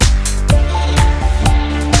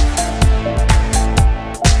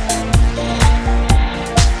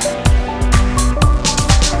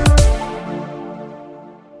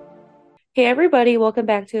Hey everybody, welcome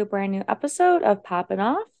back to a brand new episode of Poppin'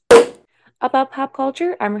 Off about pop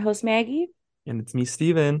culture. I'm your host Maggie. And it's me,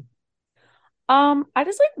 Steven. I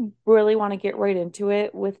just really want to get right into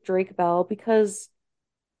it with Drake Bell because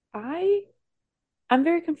I I'm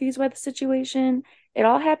very confused by the situation. It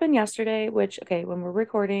all happened yesterday, which okay, when we're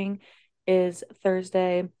recording is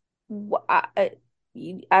Thursday. I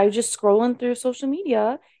was just scrolling through social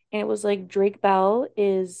media and it was like Drake Bell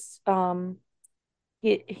is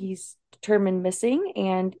he's determined missing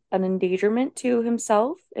and an endangerment to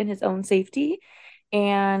himself and his own safety.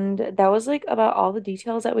 And that was like about all the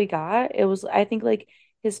details that we got. It was, I think, like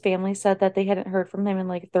his family said that they hadn't heard from him in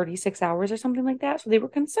like 36 hours or something like that. So they were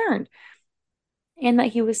concerned. And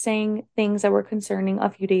that he was saying things that were concerning a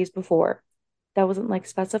few days before. That wasn't like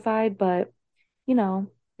specified, but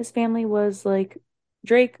his family was like,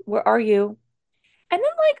 Drake, where are you? And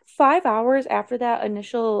then like 5 hours after that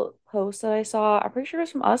initial post that I saw, I'm pretty sure it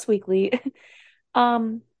was from Us Weekly.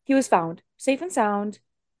 He was found safe and sound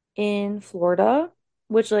in Florida,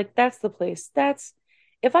 which like that's the place. That's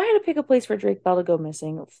if I had to pick a place for Drake Bell to go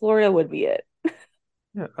missing, Florida would be it.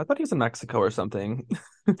 Yeah, I thought he was in Mexico or something.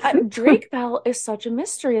 Drake Bell is such a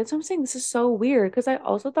mystery. That's what I'm saying. This is so weird because I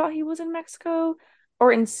also thought he was in Mexico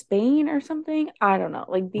or in Spain or something. I don't know.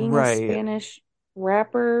 Like being a Right. Spanish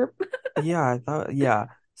rapper. Yeah, I thought, yeah.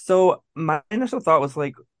 So my initial thought was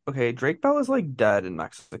like, okay, Drake Bell is like dead in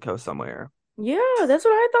Mexico somewhere. Yeah, that's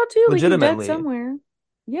what I thought too. Like he's dead Legitimately. somewhere.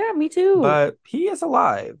 Yeah, me too. But he is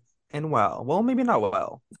alive and well. Well, maybe not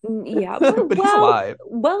well, Yeah, but he's alive.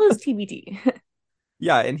 well as TBD.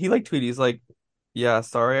 Yeah, and he like tweeted, he's like, yeah,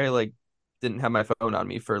 sorry, I like didn't have my phone on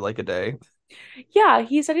me for like a day. Yeah,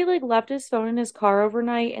 he said he like left his phone in his car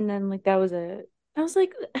overnight and then like that was it. I was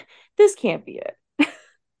like, this can't be it.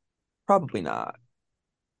 Probably not.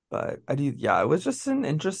 But I do, yeah, it was just an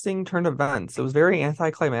interesting turn of events. It was very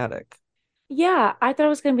anticlimactic. Yeah, I thought it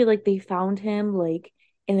was gonna be like they found him like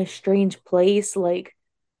in a strange place, like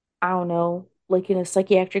I don't know, like in a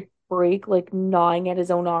psychiatric break, like gnawing at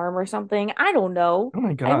his own arm or something. I don't know. Oh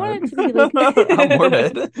my I God. wanted to be like How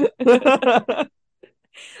morbid.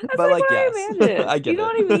 That's But like like, what I yes, imagined. I You get know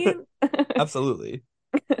it. what I mean? Absolutely.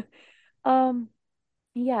 Um,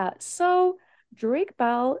 yeah, so Drake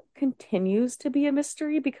Bell continues to be a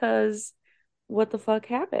mystery because what the fuck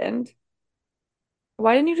happened?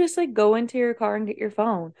 Why didn't you just like go into your car and get your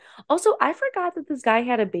phone? Also, I forgot that this guy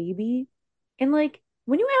had a baby. And like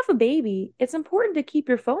when you have a baby, it's important to keep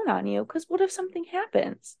your phone on you because what if something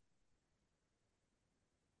happens?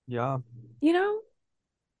 Yeah. You know?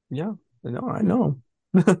 Yeah. I know.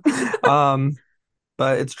 Um,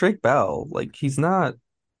 but it's Drake Bell. Like he's not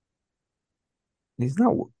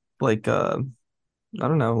like I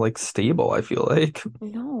don't know, like stable, I feel like.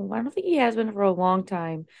 No, I don't think he has been for a long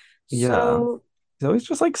time. Yeah. So, He's always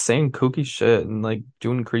just like saying kooky shit and like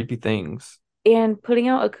doing creepy things. and putting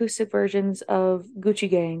out acoustic versions of Gucci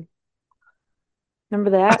Gang.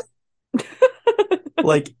 Remember that?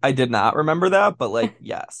 Like I did not remember that, but like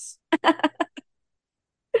yes,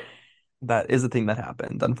 that is a thing that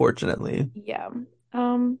happened, unfortunately. Yeah.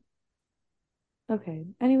 Um, okay.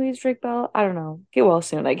 Anyways, Drake Bell, I don't know. Get well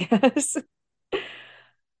soon, I guess.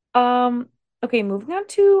 Um, okay, moving on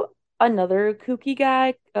to another kooky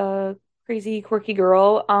guy, crazy quirky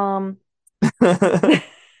girl.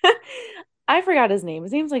 I forgot his name.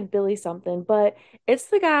 His name's like Billy something, but it's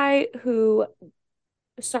the guy who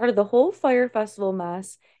started the whole Fire Festival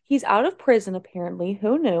mess. He's out of prison apparently.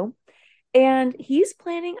 Who knew? And he's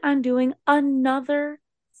planning on doing another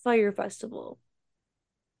Fire Festival.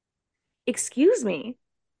 Excuse me.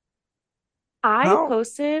 I How?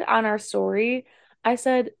 posted on our story, I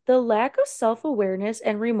said the lack of self-awareness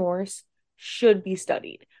and remorse should be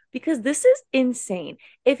studied because this is insane.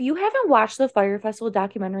 If you haven't watched the Fire Festival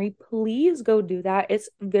documentary, please go do that. It's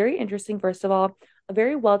very interesting, first of all, a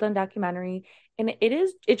very well done documentary. And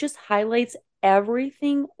it just highlights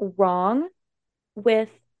everything wrong with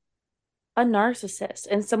a narcissist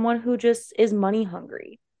and someone who just is money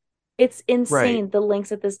hungry. It's Right. insane the lengths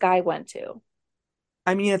that this guy went to.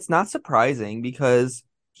 I mean, it's not surprising because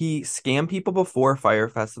he scammed people before Fire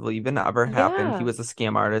Festival even ever happened. He Yeah. was a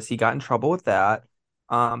scam artist. He got in trouble with that.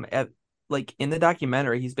 At like in the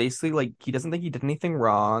documentary, he's basically like he doesn't think he did anything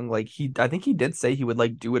wrong. Like I think he did say he would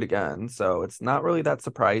like do it again. So it's not really that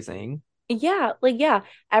surprising. Yeah,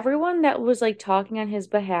 everyone that was like talking on his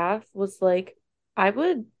behalf was like, I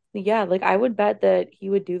would, yeah, like I would bet that he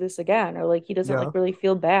would do this again, or like he doesn't Yeah. like really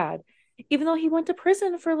feel bad, even though he went to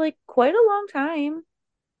prison for like quite a long time.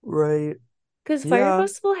 Right. Because Fire Yeah.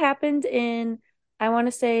 Festival happened in, I want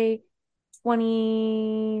to say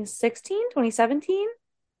 2016, 2017.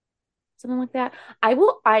 something like that.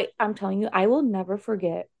 I'm telling you, I will never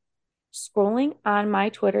forget scrolling on my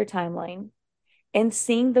Twitter timeline and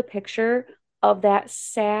seeing the picture of that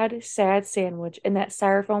sad, sad sandwich in that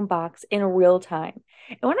styrofoam box in real time.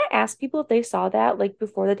 And when I asked people if they saw that like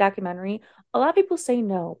before the documentary, a lot of people say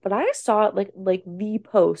no, but I saw it like the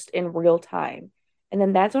post in real time. And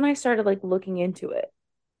then that's when I started like looking into it.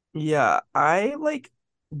 Yeah, I like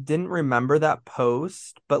didn't remember that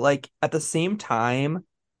post, but like at the same time,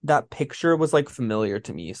 that picture was like familiar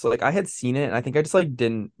to me. So like I had seen it and I think I just like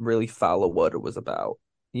didn't really follow what it was about,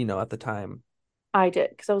 at the time. I did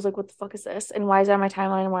because I was like, what the fuck is this? And why is it on my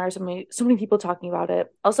timeline? And why are so many people talking about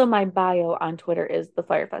it? Also, my bio on Twitter is the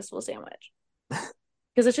Fire Festival sandwich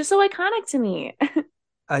because it's just so iconic to me.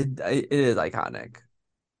 It is iconic.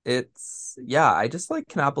 Yeah, I just like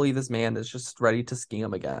cannot believe this man is just ready to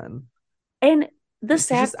scam again. And the Like he's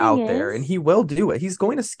sad just thing out there and is, he will do it. He's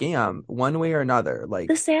going to scam one way or another,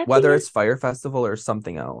 the like sad thing whether is, it's Fire Festival or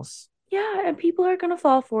something else. yeah, and people are gonna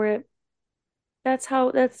fall for it.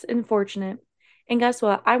 That's unfortunate. And guess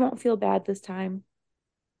what? I won't feel bad this time.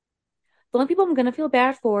 The only people I'm gonna feel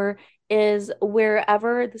bad for is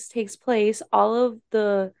wherever this takes place, all of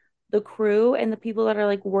the crew and the people that are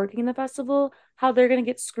like working the festival, how they're gonna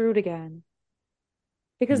get screwed again.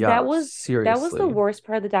 Because Yeah, that was the seriously. worst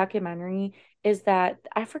part of the documentary is that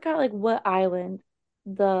I forgot like what island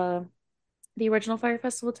the the original Fire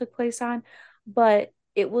Festival took place on, but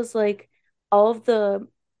it was like all of the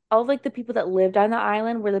all of like the people that lived on the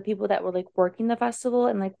island were the people that were like working the festival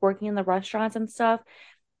and like working in the restaurants and stuff.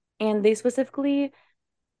 And they specifically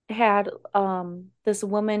had this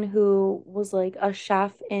woman who was like a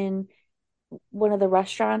chef in one of the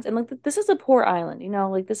restaurants. And like this is a poor island,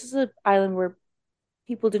 like this is an island where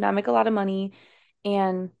people do not make a lot of money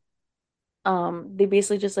and they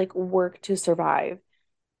basically just like work to survive.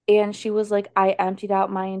 And she was like, I emptied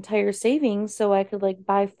out my entire savings so I could like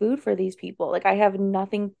buy food for these people. Like I have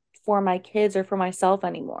nothing for my kids or for myself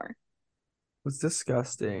anymore. It's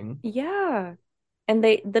disgusting. Yeah. And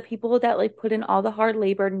the people that like put in all the hard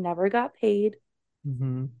labor never got paid.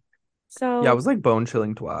 Hmm. Yeah, it So was like bone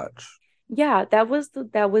chilling to watch. yeah, that was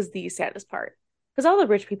the saddest part. Because all the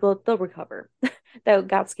rich people, they'll recover. That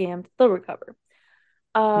got scammed, they'll recover.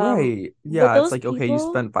 Um, Right. but Yeah, it's those like okay, you people,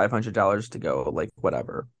 spent $500 to go, like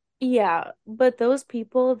whatever. yeah, but those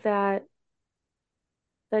people that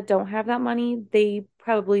don't have that money, they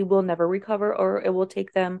probably will never recover, or it will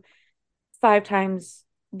take them 5 times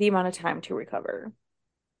the amount of time to recover.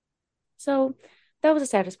 So that was the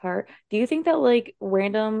saddest part. Do you think that like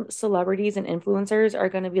random celebrities and influencers are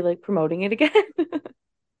going to be like promoting it again?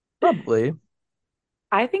 Probably.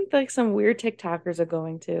 I think like some weird TikTokers are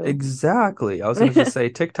going to. Exactly. I was gonna just say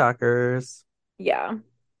TikTokers. Yeah,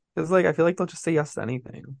 Because like I feel like they'll just say yes to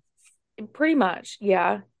anything. pretty much.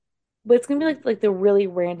 Yeah. But it's gonna be like the really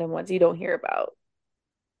random ones you don't hear about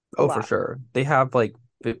a Oh, for lot. sure. They have like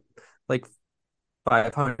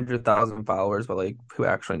 500,000 followers, but like who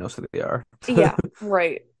actually knows who they are? Yeah,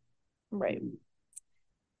 right, right.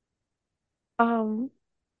 Um,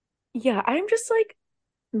 yeah, I'm just like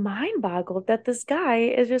mind boggled that this guy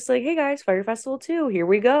is just like, hey guys, Fire Festival 2, here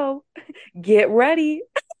we go. Get ready.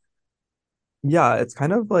 Yeah, it's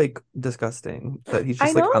kind of like disgusting that he's I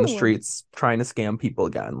just like on the know. streets trying to scam people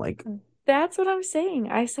again. Like, That's what I'm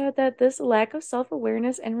saying. I said that this lack of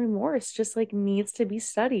self-awareness and remorse just like needs to be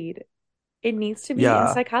studied. It needs to be in yeah,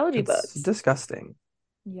 psychology it's books. disgusting.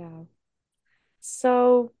 Yeah.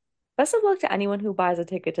 So, best of luck to anyone who buys a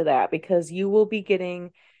ticket to that because you will be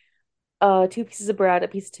getting two pieces of bread, a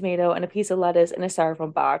piece of tomato, and a piece of lettuce in a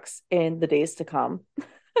styrofoam box in the days to come.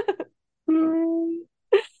 Mm.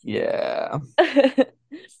 Yeah.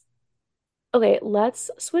 Okay, let's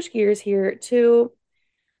switch gears here to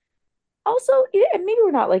also, and maybe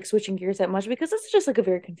we're not like switching gears that much because this is just like a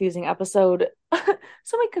very confusing episode.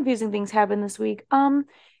 So many confusing things happened this week. Kim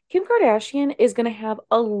Kardashian is gonna have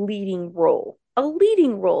a leading role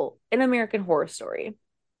in American Horror Story.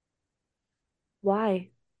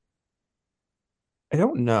 Why? I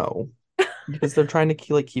don't know because they're trying to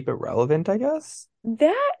keep it relevant, I guess.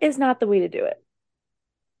 That is not the way to do it,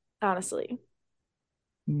 honestly.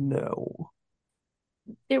 No.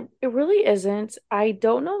 It really isn't. I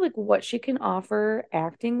don't know like what she can offer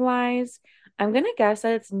acting wise. I'm gonna guess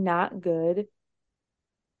that it's not good.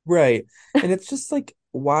 Right. And it's just like,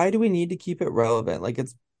 why do we need to keep it relevant? Like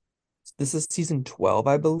this is season 12,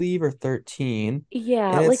 I believe, or 13.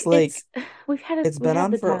 Yeah, And it's like like it's we been had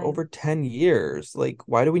on the for time. over 10 years. Like,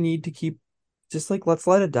 why do we need to keep just like let's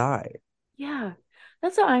let it die? Yeah,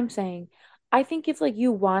 that's what I'm saying. I think if like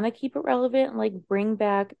you want to keep it relevant, like bring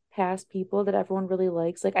back past people that everyone really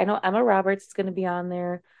likes. Like I know Emma Roberts is going to be on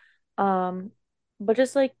there. Um, but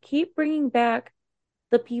just like keep bringing back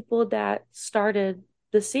the people that started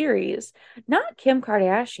the series, not Kim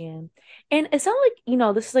Kardashian. And it's not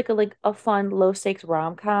like, this is like a fun low stakes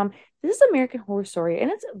rom-com. This is American Horror Story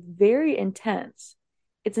and it's very intense.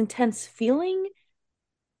 It's intense feeling.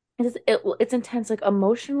 It's intense like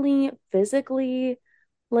emotionally, physically.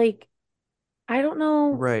 Like I don't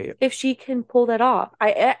know Right. if she can pull that off.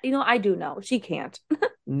 I do know she can't.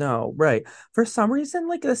 No, right. For some reason,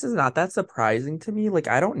 like this is not that surprising to me. Like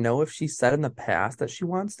I don't know if she said in the past that she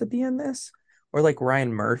wants to be in this, or like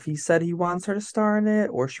Ryan Murphy said he wants her to star in it,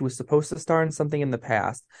 or she was supposed to star in something in the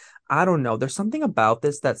past. I don't know. There's something about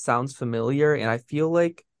this that sounds familiar, and I feel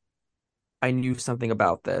like I knew something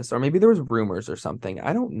about this, or maybe there was rumors or something.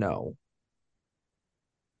 I don't know.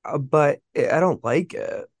 But I don't like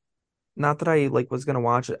it. Not that I like was gonna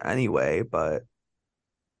watch it anyway, but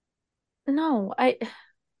No,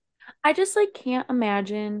 I just like can't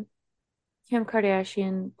imagine Kim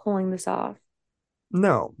Kardashian pulling this off.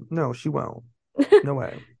 no, no, she won't. No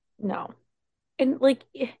way. No. And like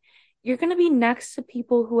you're gonna be next to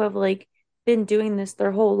people who have like been doing this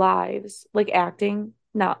their whole lives, like acting,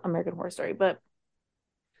 not American Horror Story, but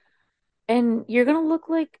and you're gonna look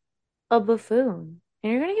like a buffoon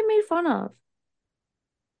and you're gonna get made fun of.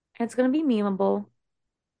 And it's gonna be memeable.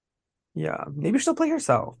 Yeah, maybe she'll play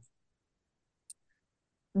herself.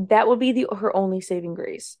 That would be the her only saving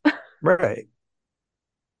grace. Right.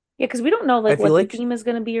 Yeah, because we don't know I like feel what the like, theme is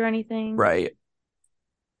gonna be or anything. right.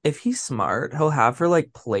 If he's smart, he'll have her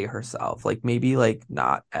like play herself. Like maybe like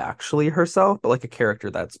not actually herself, but like a character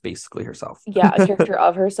that's basically herself. Yeah, a character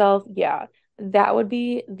of herself. Yeah. That would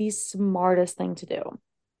be the smartest thing to do.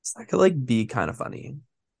 So that could like be kind of funny.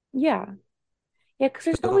 Yeah. Yeah, because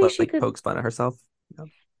there's no way It, she like could. pokes fun at herself. Yeah.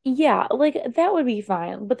 Yeah, like that would be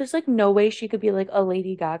fine. But there's like no way she could be like a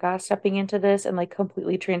Lady Gaga stepping into this and like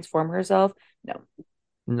completely transform herself. No.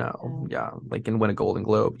 No, No. yeah, like and win a Golden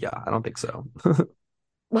Globe. Yeah, I don't think so.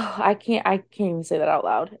 I can't even say that out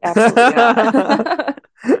loud. Absolutely not.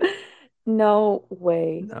 No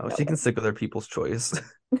way. No, No she can way. stick with her People's Choice.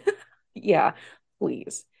 Yeah,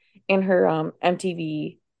 please. In her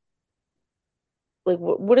MTV, like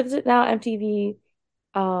what is it now? MTV,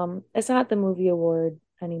 it's not the movie award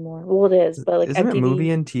anymore. Well, it is, but like Isn't it Movie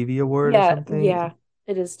MTV, and TV Award or yeah, something? I yeah,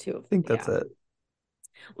 it is too. think that's Yeah. it.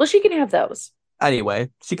 Well, she can have those. Anyway,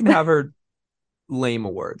 she can have her lame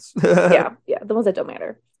awards. Yeah, yeah, the ones that don't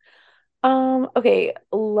matter. Okay,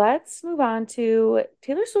 let's move on to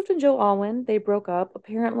Taylor Swift and Joe Alwyn. They broke up.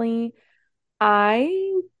 Apparently,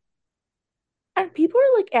 I and people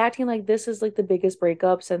are like acting like this is like the biggest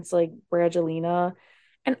breakup since like Brangelina,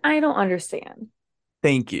 and I don't understand.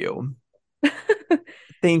 Thank you.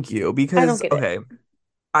 Thank you. I don't Because, get it. okay,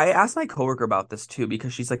 I asked my coworker about this too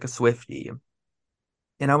because she's like a Swiftie.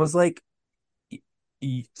 And I was like,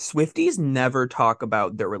 Swifties never talk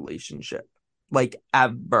about their relationship, like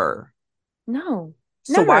ever. No,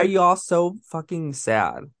 So why are never. you all so fucking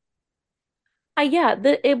sad? Yeah,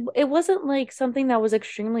 it wasn't like something that was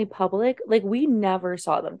extremely public. Like we never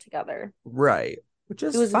saw them together. Right. Which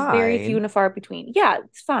It is was very few fine. and far between. Yeah,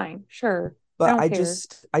 it's fine. Sure. I But don't care.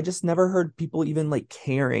 I just never heard people even like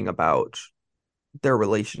caring about their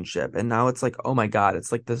relationship. And now it's like, oh my God,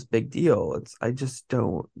 it's like this big deal. I just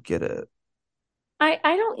don't get it. I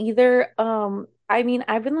don't either. I mean,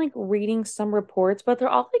 I've been like reading some reports, but they're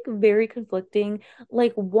all like very conflicting.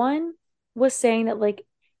 Like one was saying that like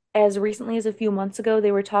as recently as a few months ago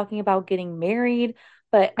they were talking about getting married,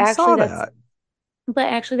 but I actually saw that's that. but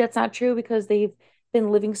actually that's not true because they've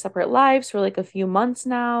been living separate lives for like a few months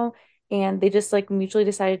now and they just like mutually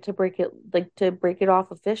decided to break it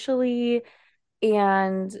off officially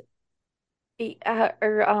and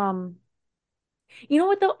or you know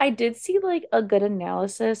what though? I did see like a good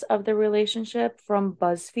analysis of the relationship from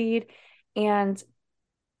BuzzFeed and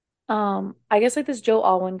I guess like this Joe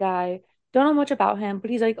Alwyn guy, don't know much about him, but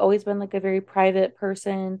he's like always been like a very private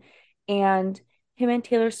person and him and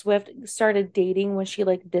Taylor Swift started dating when she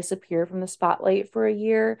like disappeared from the spotlight for a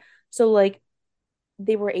year. So like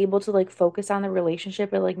they were able to like focus on the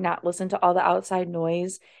relationship and like not listen to all the outside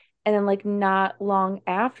noise. And then like not long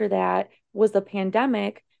after that was the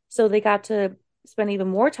pandemic, so they got to spend even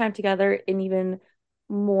more time together in even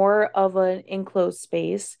more of an enclosed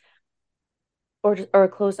space or a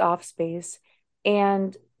closed off space.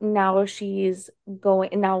 And now she's going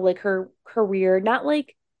and now like her career not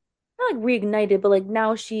like reignited, but like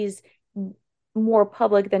now she's more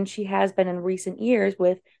public than she has been in recent years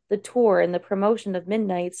with the tour and the promotion of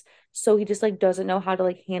Midnights. So he just like doesn't know how to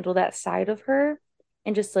like handle that side of her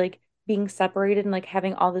and just like being separated and like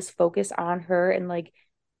having all this focus on her and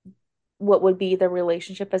what would be the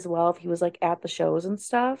relationship as well if he was like at the shows and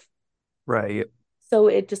stuff. Right. So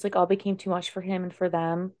it just like all became too much for him and for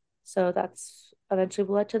them. So that's eventually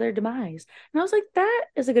led to their demise. And I was like, that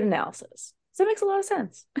is a good analysis. So that makes a lot of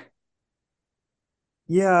sense.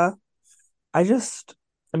 Yeah. I just,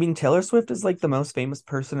 I mean, Taylor Swift is like the most famous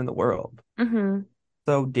person in the world. Hmm.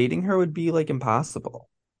 So dating her would be like impossible.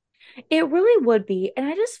 It really would be. And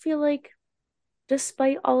I just feel like,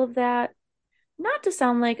 despite all of that, not to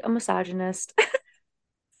sound like a misogynist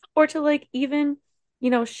or to like even,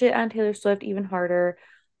 shit on Taylor Swift even harder,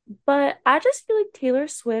 but I just feel like Taylor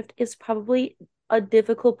Swift is probably a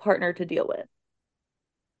difficult partner to deal with.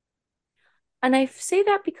 And I say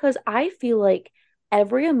that because I feel like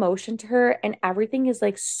every emotion to her and everything is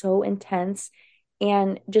like so intense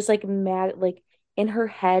and just like mad, like in her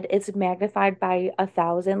head, it's magnified by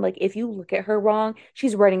 1,000. Like if you look at her wrong,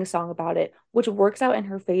 she's writing a song about it, which works out in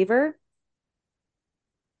her favor.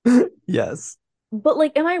 Yes. But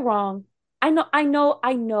like, am I wrong? I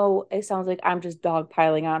know it sounds like I'm just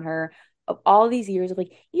dogpiling on her of all these years of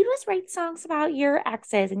like, you just write songs about your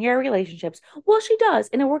exes and your relationships. Well, she does,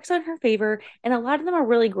 and it works out in her favor, and a lot of them are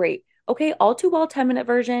really great. Okay, All Too Well 10-minute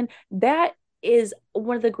version, that is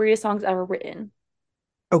one of the greatest songs ever written.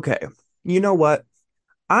 Okay. You know what?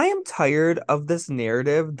 I am tired of this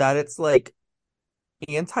narrative that it's like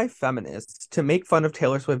anti-feminist to make fun of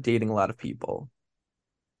Taylor Swift dating a lot of people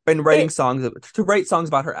and writing It songs to write songs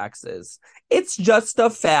about her exes. It's just a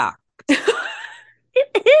fact.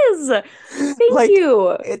 it is. Thank Like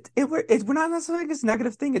you. we're not necessarily like this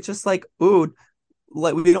negative thing. It's just like, ooh,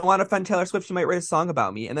 like we don't want to offend Taylor Swift. She might write a song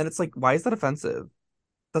about me, and then it's like, why is that offensive?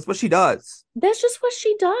 That's what she does. That's just what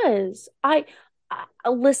she does. I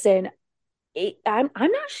listen. I'm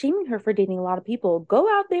not shaming her for dating a lot of people. Go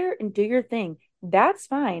out there and do your thing. That's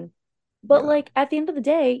fine. But Yeah, like at the end of the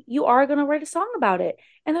day, you are gonna write a song about it.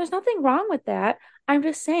 And there's nothing wrong with that. I'm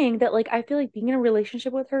just saying that like I feel like being in a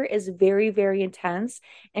relationship with her is very, very intense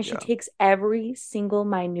and she yeah, takes every single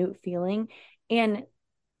minute feeling and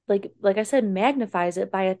like I said, magnifies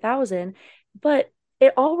it by 1,000. But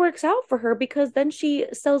it all works out for her because then she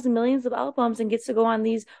sells millions of albums and gets to go on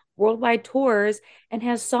these worldwide tours and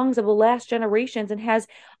has songs of the last generations and has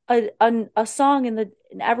a song in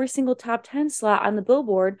every single top 10 slot on the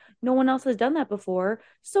Billboard. No one else has done that before.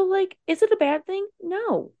 So like, is it a bad thing?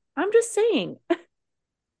 No. I'm just saying.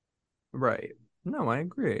 right. No, I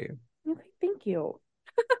agree. Okay, thank you.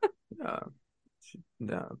 Yeah,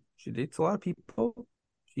 yeah, she dates a lot of people.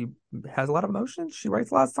 She has a lot of emotions. She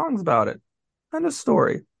writes a lot of songs about it. End of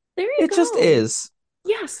story. There you It just go. is.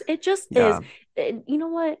 Yes, it just is. Yeah, And you know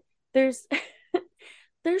what? There's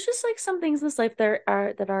there's just like some things in this life that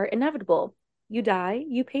are inevitable. You die,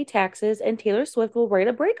 you pay taxes, and Taylor Swift will write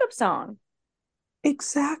a breakup song.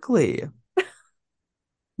 exactly.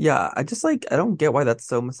 Yeah, I just like I don't get why that's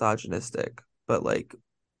so misogynistic, but like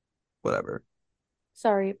whatever.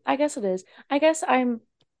 Sorry, I guess it is. I guess I'm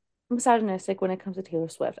misogynistic when it comes to Taylor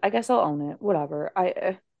Swift. I guess I'll own it. Whatever.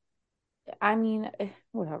 I mean,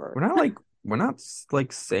 whatever. We're not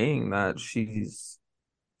like saying that she's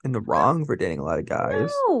in the wrong for dating a lot of guys.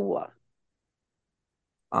 No.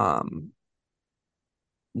 Um,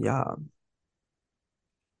 yeah,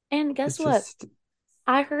 And guess it's what? just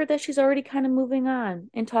I heard that she's already kind of moving on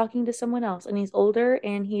and talking to someone else, and he's older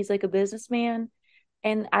and he's like a businessman.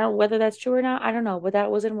 And I don't whether that's true or not, I don't know, but that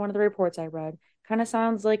was in one of the reports I read. Kind of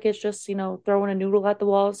sounds like it's just, throwing a noodle at the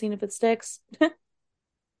wall, seeing if it sticks.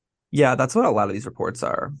 yeah, that's what a lot of these reports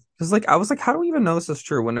are. Because like I was like, how do we even know this is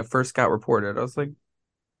true when it first got reported? I was like,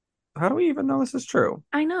 how do we even know this is true?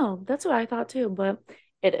 I know, that's what I thought too, but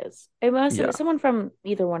it is. It must Yeah, someone from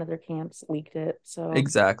either one of their camps leaked it. So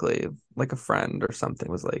exactly. Like a friend or something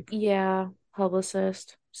was like, yeah,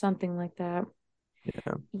 publicist, something like that.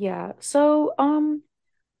 yeah, Yeah. So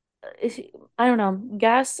is- I don't know.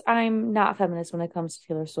 Guess I'm not feminist when it comes to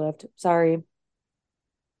Taylor Swift. Sorry.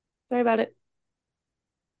 Sorry about it.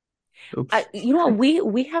 oops. You know what?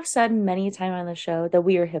 We have said many times on the show that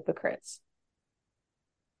we are hypocrites.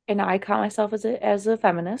 And I count myself as a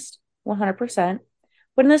feminist, 100%.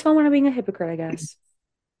 But in this moment, I'm being a hypocrite, I guess.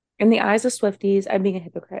 In the eyes of Swifties, I'm being a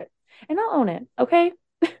hypocrite. And I'll own it, okay?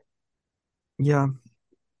 Yeah,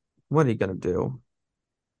 what are you gonna do?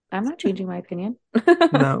 I'm not changing my opinion.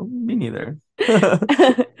 No, me neither.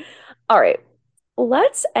 All right.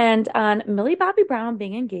 Let's end on Millie Bobby Brown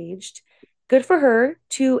being engaged. Good for her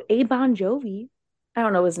to a Bon Jovi. I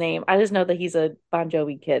don't know his name. I just know that he's a Bon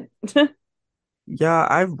Jovi kid. Yeah,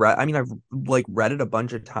 I mean, I've like read it a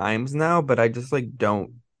bunch of times now, but I just like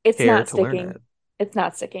don't It's care not to learn sticking. it. It's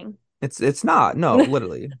not sticking. It's not, no,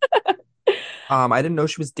 literally. I didn't know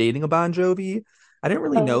she was dating a Bon Jovi. I didn't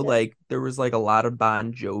really Oh know yeah. like there was like a lot of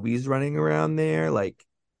Bon Jovis running around there, like,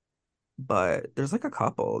 but there's like a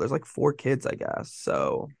couple. There's like four kids, I guess.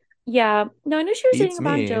 So Yeah. No, I knew she was dating beats a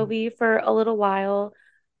Bon me. Jovi for a little while,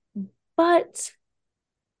 but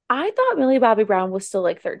I thought Millie Bobby Brown was still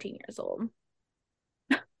like 13 years old.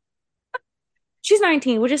 She's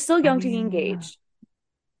 19, which is still I young to be mean, engaged.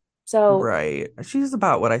 So right. She's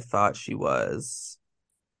about what I thought she was,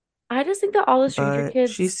 I just think that all the Stranger but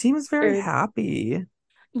she Kids seems very are, happy.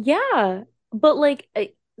 yeah. But like,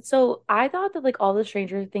 so I thought that like all the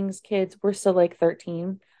Stranger Things kids were still like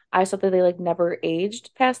 13. I thought that they like never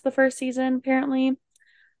aged past the first season, apparently.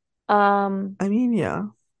 Um, I mean, yeah.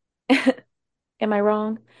 am I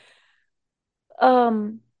wrong?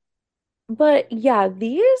 Um, but yeah,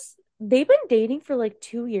 they've been dating for like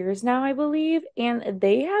 2 years now, I believe, and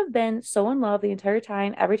they have been so in love the entire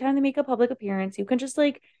time. Every time they make a public appearance, you can just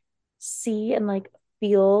like see and like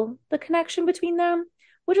feel the connection between them,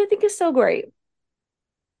 which I think is so great.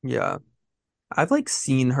 Yeah. I've like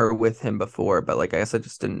seen her with him before, but like I guess I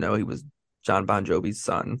just didn't know he was John Bon Jovi's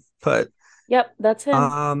son. But Yep, that's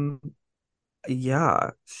him. um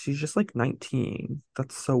yeah, she's just like 19.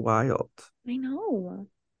 That's so wild. I know.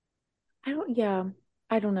 Yeah,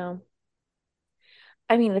 I don't know.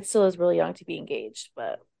 I mean, it still is really young to be engaged,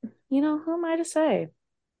 but who am I to say?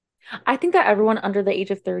 I think that everyone under the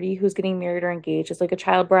age of 30 who's getting married or engaged is like a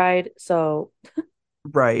child bride. So,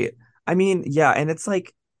 Right. I mean, yeah, and it's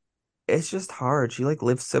like it's just hard. She like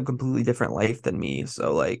lives a completely different life than me.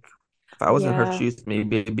 So like if I was in her yeah. shoes,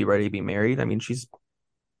 maybe I'd be ready to be married. I mean,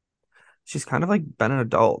 she's kind of like been an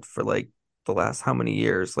adult for like the last how many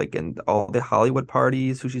years, like in all the Hollywood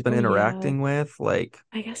parties who she's been Oh, yeah. interacting with, like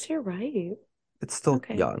I guess you're right. it's still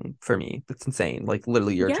Okay. young for me. It's insane. Like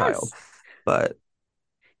literally you're a child. Yes. But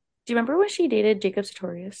Do you remember when she dated Jacob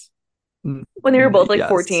Sartorius? When they were both like yes.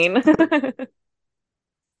 14?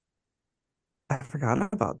 I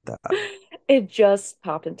forgot about that. It just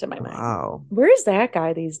popped into my mind. Wow. Where is that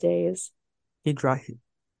guy these days? He dry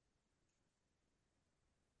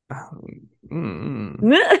mm,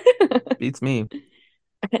 beats me.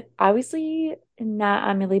 Obviously, not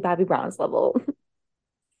on Millie Bobby Brown's level.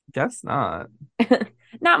 Guess not.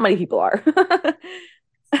 Not many people are.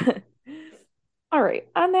 All right.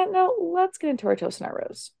 On that note, let's get into our toast and our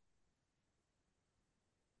rose.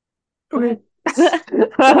 Go Okay. ahead.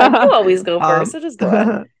 Go ahead. You always go first, Um, so just go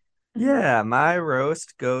ahead. yeah, my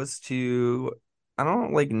roast goes to I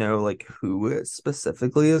don't like know like who it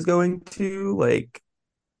specifically is going to, like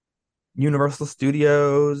Universal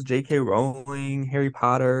Studios, J.K. Rowling, Harry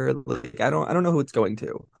Potter. Like I don't know who it's going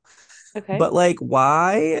to. Okay. But like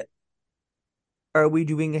why are we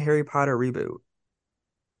doing a Harry Potter reboot?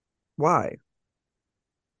 Why?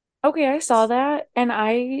 Okay, I saw that and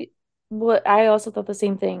I also thought the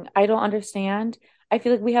same thing. I don't understand. I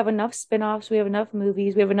feel like we have enough spin-offs, we have enough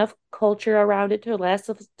movies, we have enough culture around it to last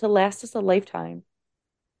us a lifetime.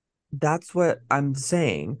 That's what I'm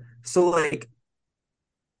saying.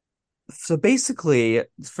 So basically,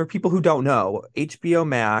 for people who don't know, HBO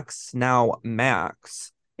Max, now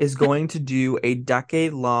Max, is going to do a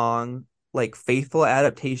decade-long, like faithful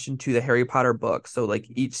adaptation to the Harry Potter book. So like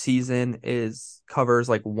each season is covers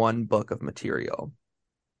like one book of material.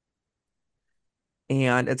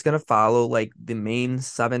 And it's gonna follow like the main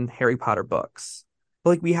seven Harry Potter books.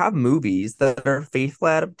 But like we have movies that are faithful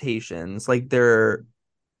adaptations, like they're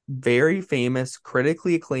very famous,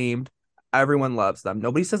 critically acclaimed. Everyone loves them.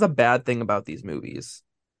 Nobody says a bad thing about these movies.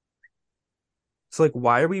 So like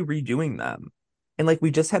why are we redoing them? And like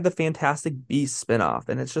we just had the Fantastic Beasts spinoff,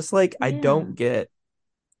 and it's just like I Yeah. don't get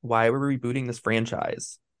why we're rebooting this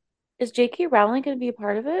franchise. Is J.K. Rowling going to be a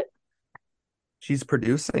part of it? She's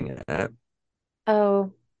producing it.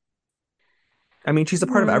 Oh. I mean, she's a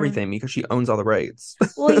part of Hmm. everything because she owns all the rights.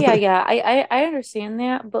 Well, yeah, yeah. I understand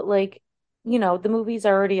that, but like, the movie's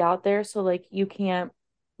are already out there, so like you can't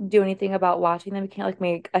do anything about watching them. You can't like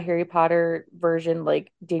make a Harry Potter version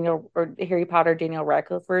like Daniel or Harry Potter Daniel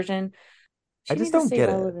Radcliffe version. I She just needs to don't stay get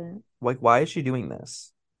it. relevant. Like, why is she doing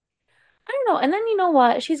this? I don't know. And then you know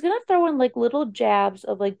what? She's gonna throw in like little jabs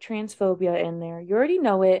of like transphobia in there. You already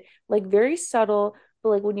know it, like very subtle, but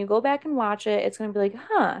like when you go back and watch it, it's gonna be like,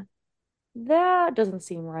 huh, that doesn't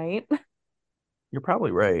seem right. I You're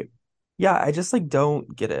probably right. Yeah, I just like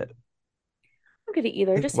don't get it. don't get it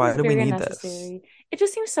either. It Like, just why seems do we very need this? unnecessary. It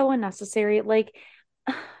just seems so unnecessary. Like,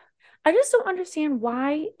 I just don't understand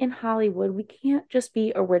why in Hollywood we can't just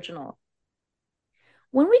be original.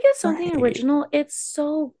 When we get something Right. original, it's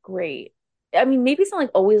so great. I mean, maybe it's not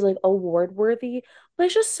like always like award worthy, but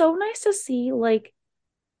it's just so nice to see like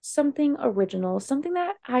something original, something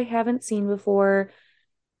that I haven't seen before.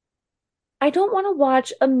 I don't want to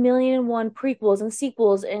watch a million and one prequels and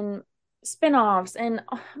sequels and spin-offs and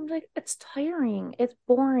I'm like it's tiring. It's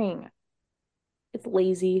boring. It's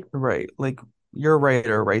lazy. Right. Like you're a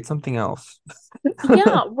writer, write something else.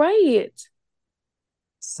 Yeah, right.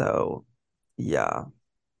 So, yeah.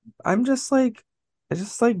 I'm just like I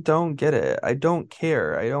just like don't get it. I don't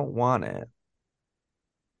care. I don't want it.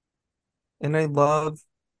 And I love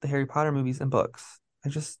the Harry Potter movies and books. I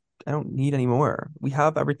don't need any more. We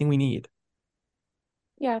have everything we need.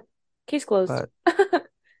 Yeah. Case closed. But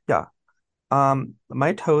yeah.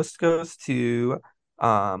 My toast goes to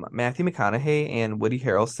Matthew McConaughey and Woody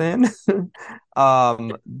Harrelson.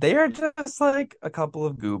 They are just like a couple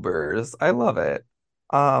of goobers. I love it.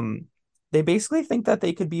 Um, they basically think that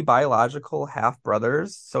they could be biological half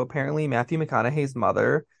brothers. So apparently Matthew McConaughey's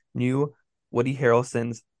mother knew Woody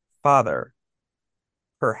Harrelson's father,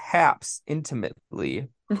 perhaps intimately.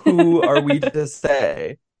 Who are we to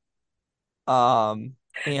say?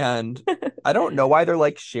 And I don't know why they're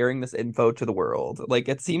like sharing this info to the world. Like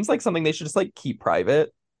it seems like something they should just like keep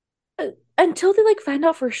private. Until they like find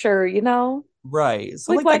out for sure, you know? Right.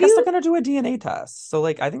 So Like like I why do guess they're you gonna do a DNA test. So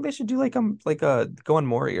like I think they should do like a go on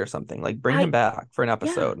Maury or something. Like bring him I back for an yeah,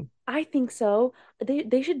 episode. I think so.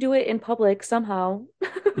 They should do it in public somehow.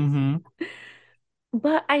 Mm-hmm.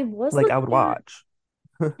 But I was Like I would looking at watch.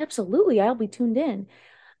 absolutely, I'll be tuned in.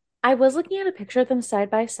 I was looking at a picture of them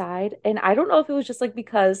side by side, and I don't know if it was just like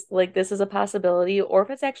because like this is a possibility or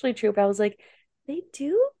if it's actually true, but I was like, they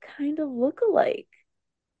do kind of look alike.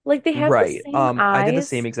 Like they have the Right. same I did the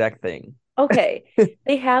same eyes. exact thing. Okay.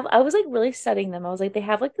 They have, I was like really studying them. I was like, they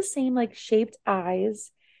have like the same like shaped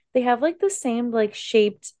eyes. They have like the same like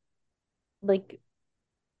shaped like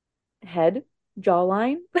head,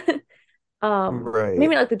 jawline. Right.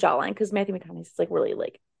 Maybe not like the jawline because Matthew McConaughey's is like really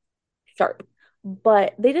like sharp.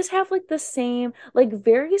 But they just have like the same, like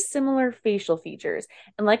very similar facial features.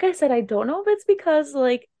 And like I said, I don't know if it's because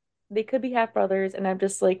like they could be half brothers and I'm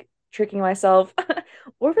just like tricking myself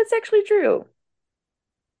or if it's actually true.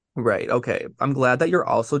 Right. Okay. I'm glad that you're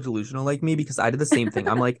also delusional like me because I did the same thing.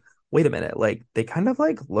 I'm like, wait a minute, like they kind of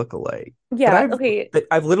like look alike. But Yeah, okay.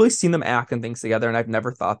 I've literally seen them act and things together and I've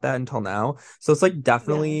never thought that until now. So it's like Yeah.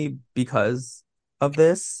 definitely because of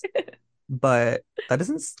this, but that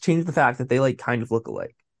doesn't change the fact that they like kind of look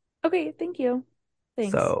alike. Okay, thank you.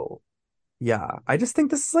 Thanks. So yeah, I just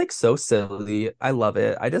think this is like so silly. I love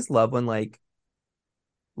it. I just love when like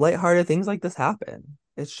lighthearted things like this happen.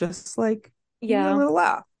 It's just like give me a Yeah. little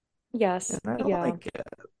laugh. And Yes. I Yeah. like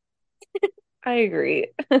it. I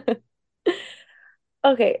agree.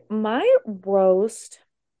 Okay, my roast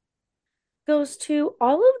goes to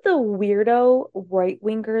all of the weirdo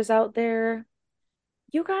right-wingers out there.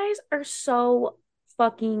 You guys are so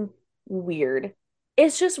fucking weird.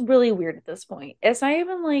 It's just really weird at this point. It's not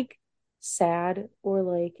even like sad or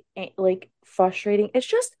like frustrating. It's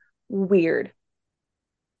just weird.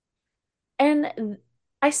 And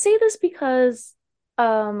I say this because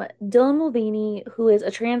Dylan Mulvaney, who is a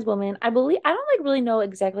trans woman, I don't like really know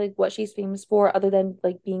exactly like, what she's famous for other than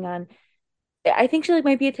like being on I think she like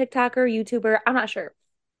might be a TikToker, YouTuber, I'm not sure.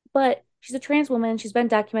 But she's a trans woman. She's been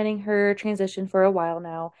documenting her transition for a while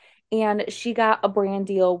now, and she got a brand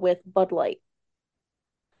deal with Bud Light.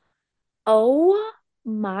 Oh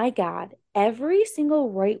my God. Every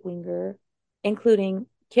single right winger, including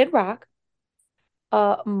Kid Rock,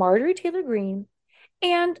 Marjorie Taylor Greene,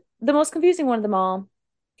 and the most confusing one of them all,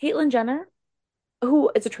 Caitlyn Jenner,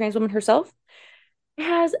 who is a trans woman herself,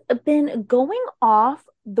 has been going off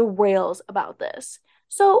the rails about this.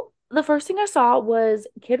 So the first thing I saw was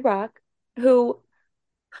Kid Rock, who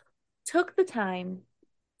took the time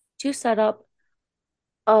to set up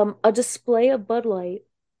a display of Bud Light,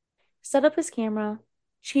 set up his camera,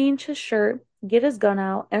 change his shirt, get his gun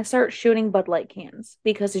out, and start shooting Bud Light cans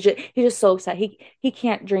because he's just so upset. He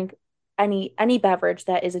can't drink any beverage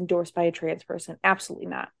that is endorsed by a trans person. Absolutely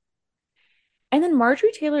not. And then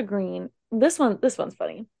Marjorie Taylor Greene, this one's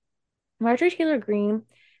funny. Marjorie Taylor Greene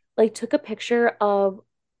like took a picture of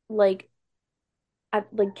like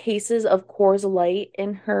like cases of Coors Light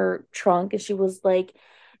in her trunk and she was like,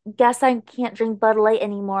 guess I can't drink Bud Light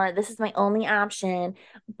anymore. This is my only option.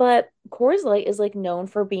 But Coors Light is like known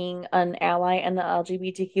for being an ally in the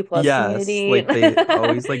LGBTQ plus Yes, community. like they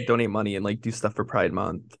always like donate money and like do stuff for Pride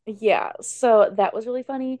Month. Yeah, so that was really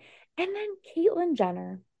funny. And then Caitlyn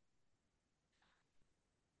Jenner.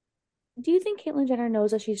 Do you think Caitlyn Jenner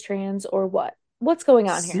knows that she's trans or what? What's going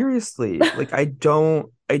on here? Seriously, like I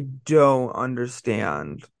don't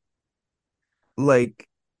understand. Like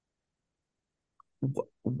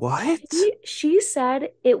what? She said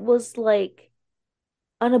it was like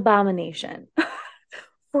an abomination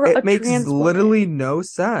for a It makes trans woman. literally no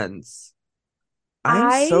sense.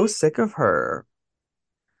 I am so I sick of her.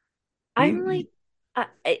 I'm like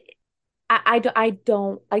I I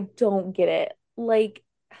don't get it. Like,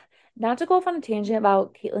 not to go off on a tangent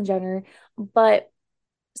about Caitlyn Jenner, but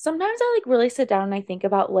sometimes I like really sit down and I think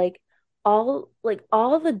about all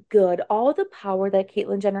the good, all the power that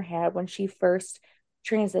Caitlyn Jenner had when she first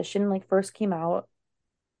transitioned, like first came out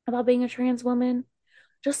about being a trans woman.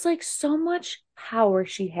 Just like so much power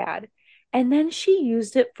she had. And then she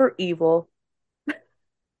used it for evil.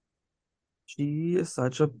 She is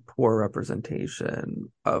such a poor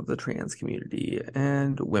representation of the trans community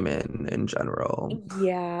and women in general.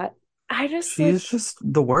 Yeah. I just She's like just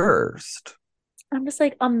the worst, I'm just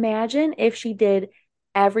like, imagine if she did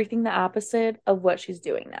everything the opposite of what she's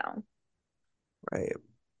doing now. right?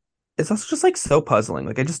 It's also just like so puzzling.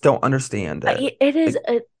 Like I just don't understand it. It is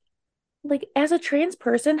Like, a like, as a trans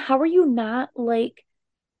person, how are you not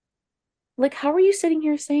how are you sitting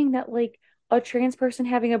here saying that like a trans person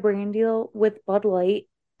having a brand deal with Bud Light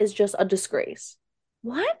is just a disgrace?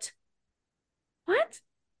 What? What?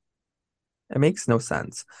 it makes no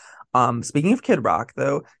sense. Speaking of Kid Rock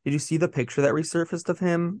though, did you see the picture that resurfaced of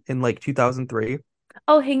him in like 2003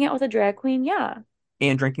 Oh, hang out with a drag queen? Yeah.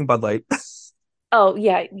 and drinking Bud Light? Oh,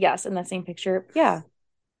 yeah, yes, in that same picture. Yeah.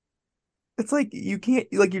 It's like you can't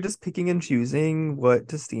like you're just picking and choosing what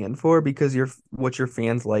to stand for because you're what your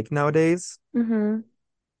fans like nowadays. Mm-hmm. Like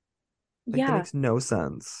that Yeah. makes no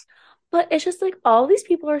sense. But it's just like all these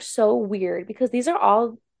people are so weird because these are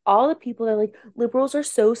all the people that are like liberals are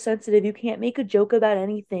so sensitive. You can't make a joke about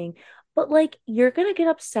anything. But like you're gonna get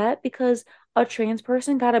upset because a trans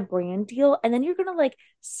person got a brand deal, and then you're gonna like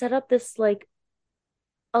set up this like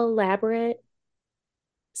elaborate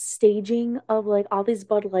staging of like all these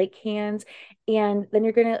Bud Light cans, and then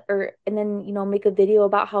you're gonna or and then make a video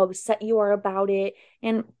about how upset you are about it.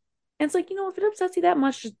 And it's like, if it upsets you that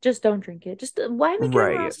much, just don't drink it. Just why make it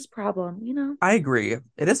everyone Right. else's problem? I agree.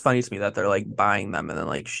 It is funny to me that they're like buying them and then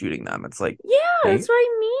like shooting them. It's like, Yeah, that's okay, what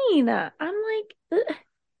I mean. I'm like, it's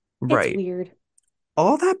right. weird.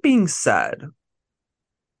 All that being said,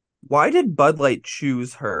 why did Bud Light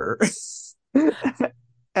choose her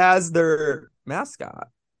as their mascot?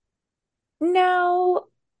 Now,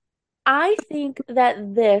 I think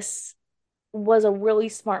that this was a really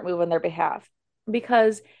smart move on their behalf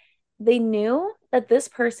because they knew that this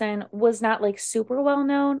person was not like super well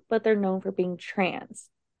known, but they're known for being trans.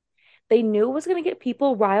 They knew it was going to get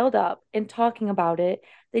people riled up and talking about it.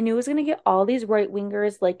 They knew it was going to get all these right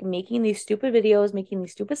wingers like making these stupid videos, making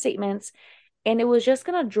these stupid statements, and it was just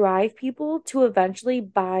going to drive people to eventually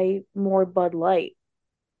buy more Bud Light.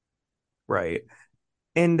 Right.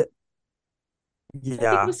 And So I think it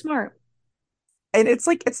yeah. was smart. And it's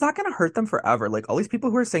like it's not gonna hurt them forever. Like all these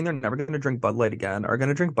people who are saying they're never gonna drink Bud Light again are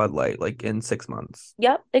gonna drink Bud Light like in 6 months.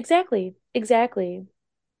 Yep, exactly. Exactly.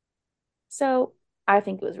 So I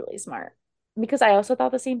think it was really smart because I also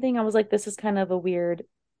thought the same thing. I was like, this is kind of a weird,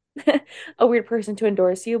 a weird person to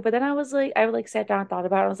endorse you. But then I was like, I like sat down and thought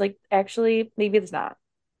about it. I was like, actually, maybe it's not.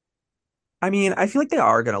 I mean, I feel like they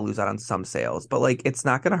are gonna lose out on some sales, but like it's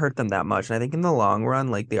not gonna hurt them that much. And I think in the long run,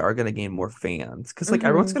 like they are gonna gain more fans because like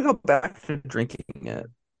everyone's Hmm. gonna go back to drinking it.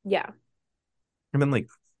 Yeah. And then like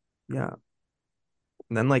yeah.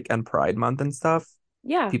 And then like on Pride Month and stuff,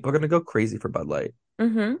 Yeah. people are gonna go crazy for Bud Light.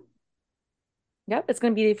 Hmm. Yep. It's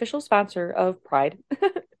going to be the official sponsor of Pride.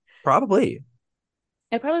 Probably.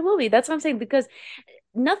 It probably will be. That's what I'm saying because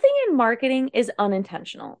nothing in marketing is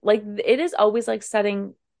unintentional. Like it is always like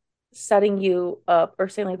setting you up or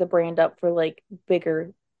setting like the brand up for like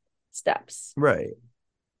bigger steps. Right.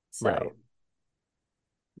 Right. So,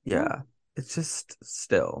 yeah. Yeah. It's just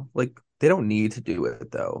still like they don't need to do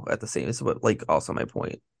it though at the same is what like also my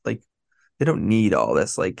point. Like they don't need all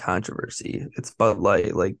this like controversy. It's Bud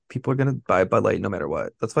Light. Like people are gonna buy Bud Light no matter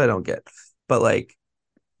what. That's what I don't get. But like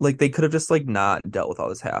they could have just like not dealt with all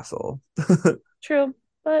this hassle. True,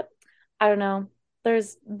 but I don't know.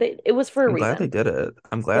 It was for a I'm glad they reason. did it.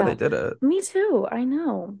 I'm glad they Yeah, did it. me too. I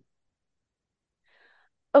know.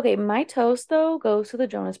 Okay, my toast though goes to the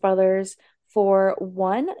Jonas Brothers for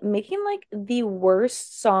one, making like the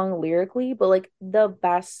worst song lyrically, but like the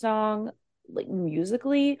best song like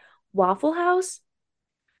musically. Waffle House,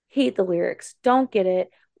 hate the lyrics. Don't get it.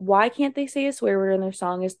 Why can't they say a swear word in their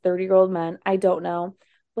song as 30-year-old men? I don't know.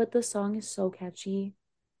 But the song is so catchy.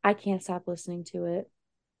 I can't stop listening to it.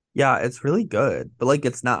 Yeah, it's really good, but like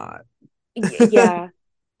it's not. Yeah.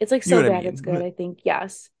 It's like You know so what I bad it's good, mean? I think.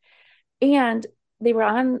 Yes. And they were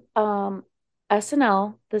on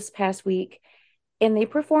SNL this past week and they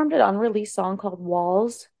performed an unreleased song called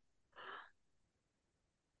Walls.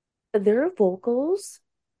 Their vocals.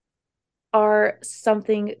 are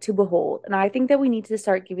something to behold. And I think that we need to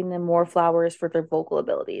start giving them more flowers for their vocal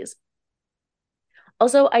abilities.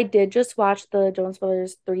 Also, I did just watch the Jonas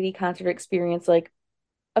Brothers 3D concert experience like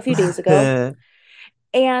a few days ago.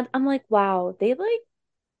 And I'm like, wow, they like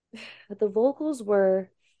the vocals were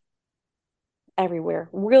everywhere.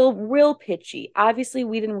 Real pitchy. Obviously,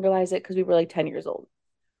 we didn't realize it because we were like 10 years old.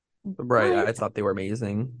 Right, I But thought they were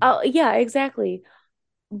amazing. oh yeah, exactly.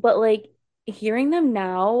 But like hearing them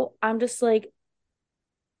now, I'm just like,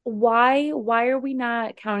 why are we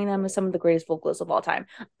not counting them as some of the greatest vocalists of all time?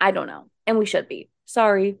 I don't know. And we should be.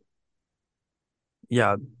 Sorry.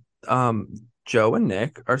 Yeah, Joe and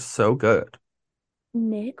Nick are so good.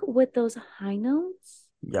 Nick with those high notes.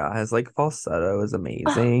 Yeah, his like falsetto is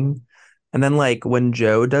Oh, amazing. And then like when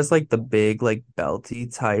Joe does like the big like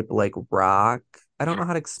belty type like rock, I don't know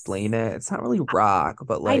how to explain yes. it. It's not really rock,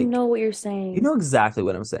 but I like know what you're you saying. know exactly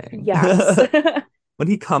what I'm saying. Yes. When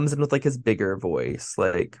he comes in with like his bigger voice,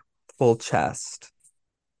 like full chest,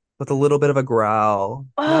 with a little bit of a growl.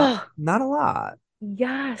 Oh, Not a lot.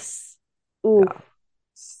 yes. Ooh, Yeah.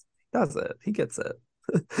 He does it. He gets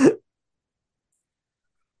it.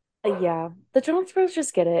 yeah. The Jonas Bros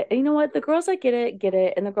just get it. And you know what? The girls that get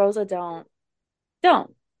it, and the girls that don't.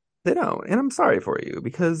 They don't. And I'm sorry for you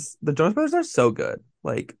because the Jonas Brothers are so good.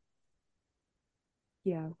 Like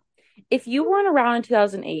Yeah. If you weren't around in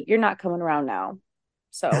 2008, you're not coming around now.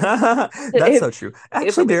 So that's if so true. if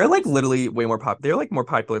Actually, we're being they're like honest. literally way more pop. They're like more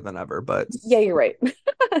popular than ever, but Yeah, you're right.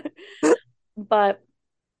 But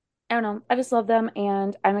I don't know. I just love them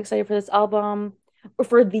and I'm excited for this album or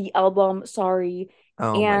for the album, sorry.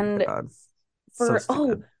 oh my And God. So for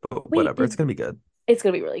oh, stupid. But wait, whatever. It's did gonna be good. it's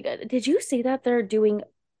gonna be really good. Did you see that they're doing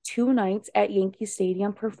 2 nights at Yankee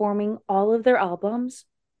Stadium performing all of their albums?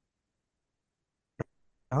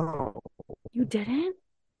 Oh, You didn't?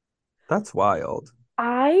 that's wild.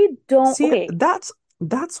 I don't. See, Okay.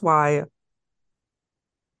 that's why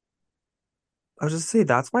I was just say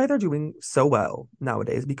that's why they're doing so well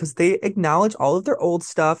nowadays because they acknowledge all of their old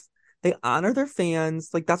stuff. They honor their fans.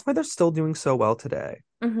 Like that's why they're still doing so well today.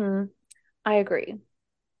 Mm-hmm. I agree.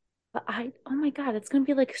 But oh my God, it's gonna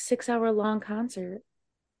be like a 6 hour long concert.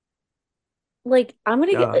 Like, I'm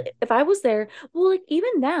gonna get, Yeah. if I was there, well, like,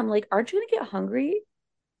 even them, like, aren't you gonna get hungry,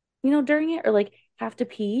 during it, or like have to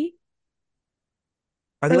pee?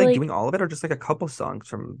 Are they Or like like, doing all of it or just like a couple songs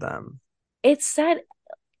from them? it said,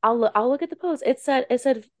 I'll look at the post. It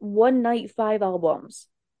said 1 night, 5 albums.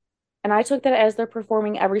 And I took that as they're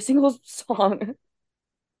performing every single song.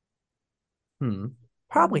 Hmm.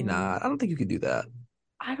 Probably No, not. I don't think you could do that.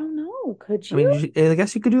 I don't know. Could I mean, you? I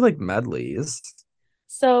guess you could do like medleys.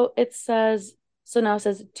 So it says, so now it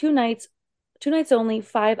says 2 nights, 2 nights only,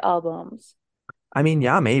 5 albums. I mean,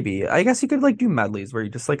 yeah, maybe. I guess you could like do medleys where you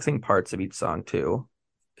just like sing parts of each song too,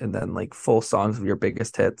 and then like full songs of your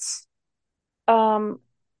biggest hits. Um,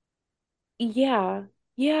 yeah,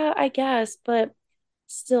 yeah, I guess, but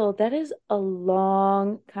still, that is a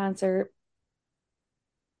long concert.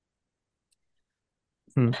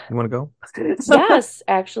 You want to go? Yes,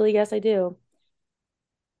 actually, yes, I do.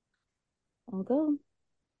 I'll go.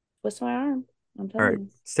 Twist my arm. I'm All telling right, you.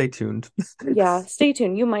 stay tuned. Yeah, stay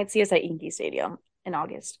tuned. You might see us at Yankee Stadium in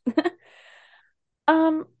August.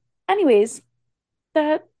 Um, anyways,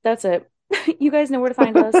 that's it. You guys know where to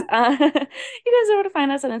find us. You guys know where to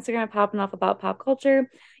find us on Instagram, popping off about pop culture.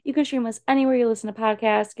 You can stream us anywhere you listen to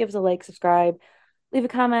podcasts. Give us a like, subscribe, leave a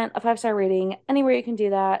comment, a 5-star rating, anywhere you can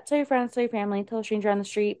do that. Tell your friends, tell your family, tell a stranger on the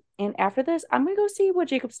street. And after this, I'm gonna go see what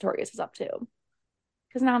Jacob Sartorius is up to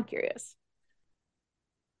because now I'm curious.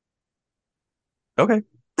 Okay.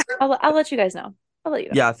 I'll let you guys know. I'll let you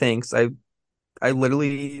know. Yeah, thanks. I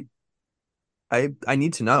literally I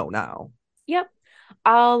need to know now. Yep.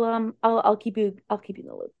 I'll keep you in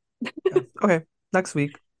the loop. Yeah. Okay. Next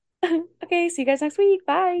week. Okay, see you guys next week.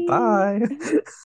 Bye. Bye.